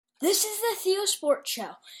This is the Theo Sports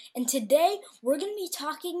Show, and today we're going to be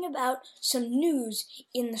talking about some news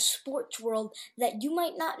in the sports world that you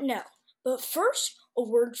might not know. But first, a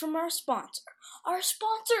word from our sponsor. Our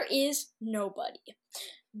sponsor is nobody.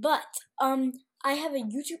 But, I have a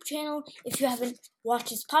YouTube channel. If you haven't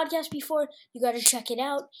watched this podcast before, you gotta check it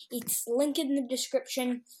out. It's linked in the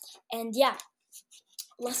description. And yeah,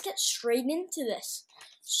 let's get straight into this.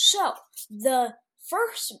 So, the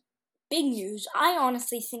first big news, I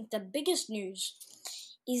honestly think the biggest news,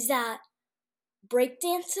 is that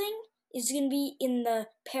breakdancing is going to be in the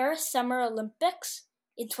Paris Summer Olympics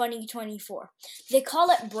in 2024. They call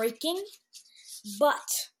it breaking,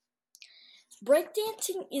 but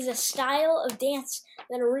breakdancing is a style of dance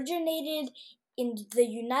that originated in the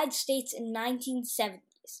United States in the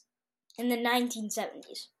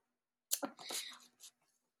 1970s.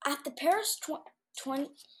 At the Paris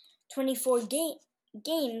 2024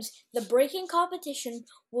 Games, the breaking competition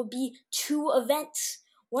will be two events,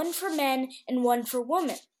 one for men and one for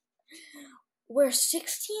women, where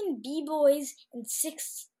 16 b-boys and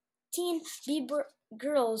 16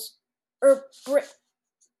 b-girls,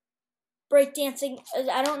 breakdancing,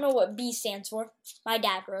 I don't know what B stands for, my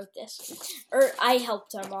dad wrote this, I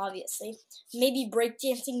helped him obviously, maybe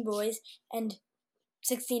breakdancing boys and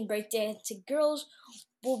 16 breakdancing girls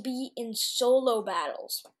will be in solo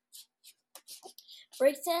battles.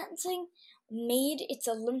 Breakdancing made its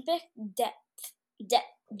Olympic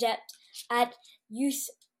debut at Youth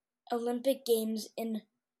Olympic Games in,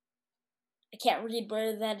 I can't read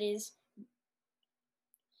where that is,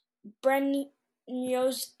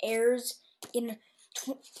 Buenos Aires in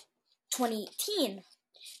 2018.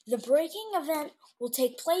 The breaking event will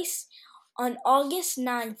take place on August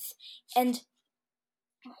 9th and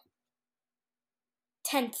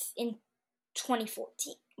 10th in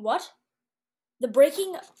 2014. What? The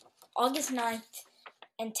breaking August 9th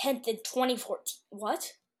and 10th in 2014.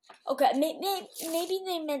 What? Okay, maybe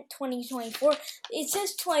they meant 2024. It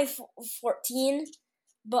says 2014,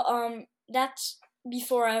 but that's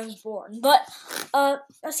before I was born. But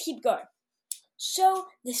let's keep going. So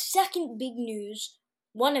the second big news,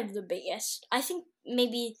 one of the biggest, I think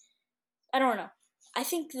maybe, I don't know. I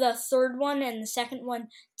think the third one and the second one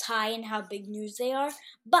tie in how big news they are,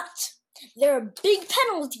 but there are big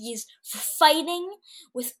penalties for fighting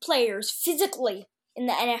with players physically in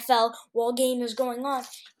the NFL while a game is going on,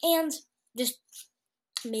 and just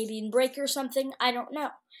maybe in break or something, I don't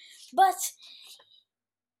know. But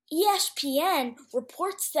ESPN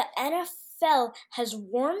reports that NFL has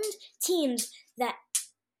warned teams that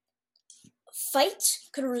fights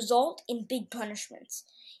could result in big punishments,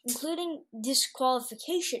 including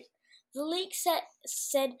disqualification. The league said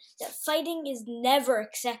that fighting is never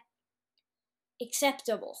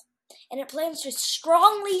acceptable, and it plans to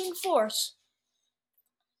strongly enforce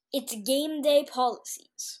its game day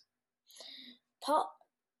policies.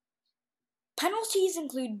 Penalties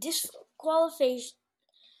include disqualification,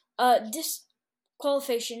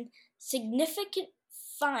 significant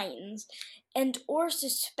fines, and or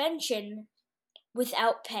suspension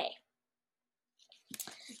without pay.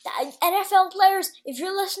 The NFL players, if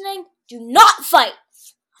you're listening, do not fight.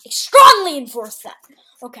 I strongly enforce that.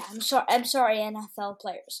 Okay, I'm sorry, NFL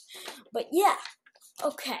players. But yeah,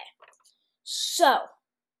 okay. So,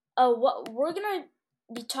 what we're gonna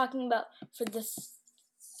be talking about for the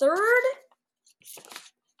third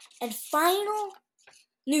and final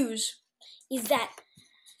news is that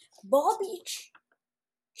Bobby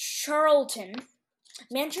Charlton,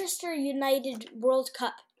 Manchester United World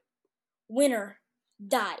Cup winner,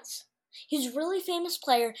 dies. He's a really famous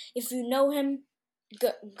player. If you know him,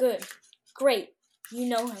 great, you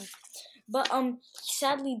know him. But he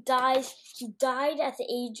sadly dies. He died at the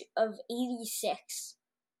age of 86.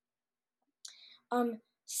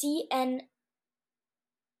 CNN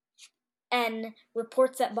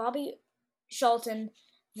reports that Bobby Charlton,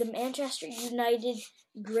 the Manchester United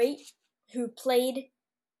great who played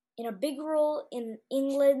in a big role in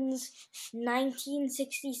England's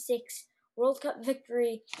 1966 World Cup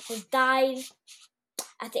victory, has died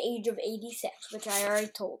at the age of 86, which I already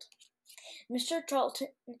told. Mr. Charlton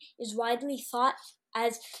is widely thought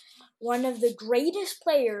as one of the greatest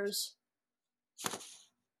players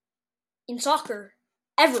in soccer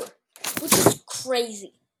ever, which is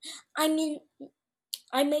crazy. I mean,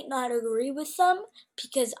 I might not agree with them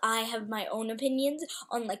because I have my own opinions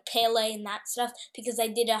on like Pele and that stuff because I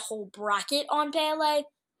did a whole bracket on Pele.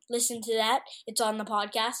 Listen to that. It's on the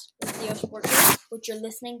podcast with Theo Sports, which you're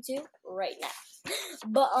listening to right now.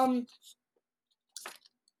 But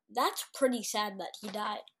that's pretty sad that he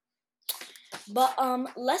died. But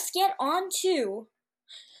let's get on to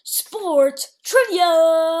sports trivia.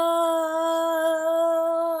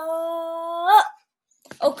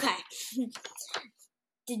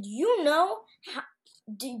 did you know how,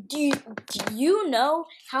 do you know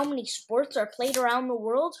how many sports are played around the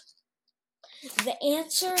world? The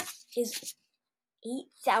answer is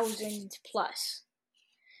 8,000 plus.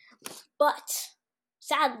 But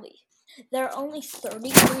sadly, there are only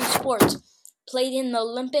 33 sports played in the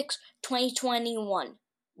Olympics 2021.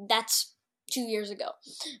 That's 2 years ago.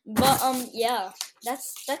 But yeah,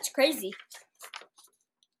 that's crazy.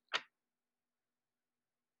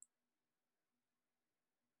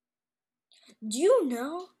 Do you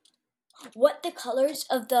know what the colors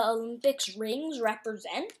of the Olympics rings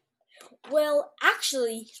represent? Well,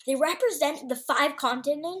 actually, they represent the 5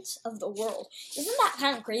 continents of the world. Isn't that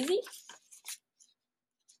kind of crazy?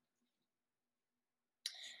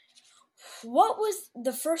 What was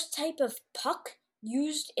the first type of puck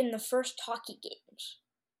used in the first hockey games?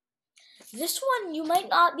 This one you might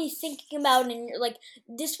not be thinking about, and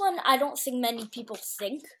this one I don't think many people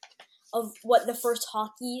think of what the first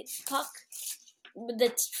hockey puck,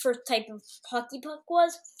 the first type of hockey puck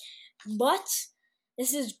was. But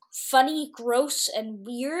this is funny, gross, and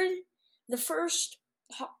weird. The first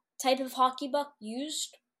type of hockey puck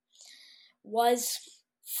used was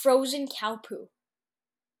frozen cow poo.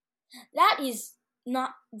 That is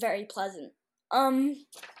not very pleasant.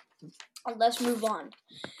 Let's move on.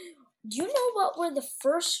 Do you know what were the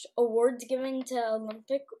first awards given to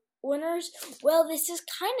Olympic winners? Well, this is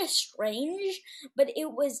kind of strange, but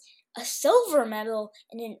it was a silver medal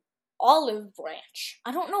and an olive branch.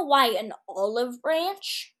 I don't know why an olive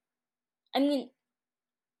branch. I mean,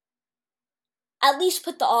 at least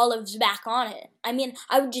put the olives back on it. I mean,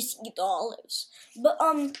 I would just eat the olives. But,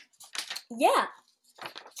 yeah.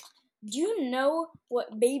 Do you know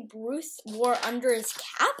what Babe Ruth wore under his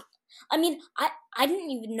cap? I mean, I didn't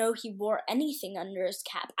even know he wore anything under his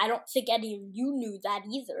cap. I don't think any of you knew that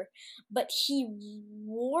either. But he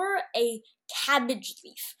wore a cabbage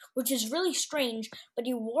leaf, which is really strange, but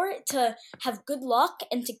he wore it to have good luck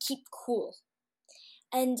and to keep cool.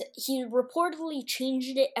 And he reportedly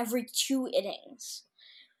changed it every 2 innings.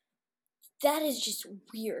 That is just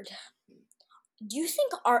weird. Do you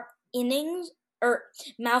think our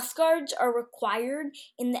mouth guards are required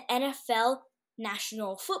in the NFL,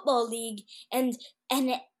 National Football League, and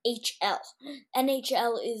NHL?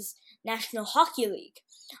 NHL is National Hockey League.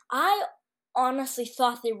 I honestly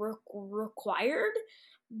thought they were required,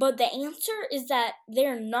 but the answer is that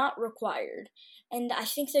they're not required, and I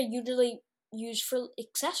think they're usually used for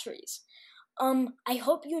accessories. I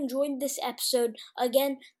hope you enjoyed this episode.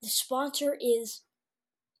 Again, the sponsor is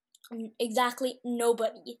exactly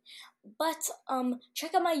nobody. But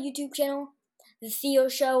check out my YouTube channel, The Theo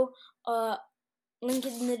Show, link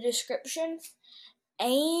in the description.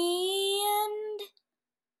 And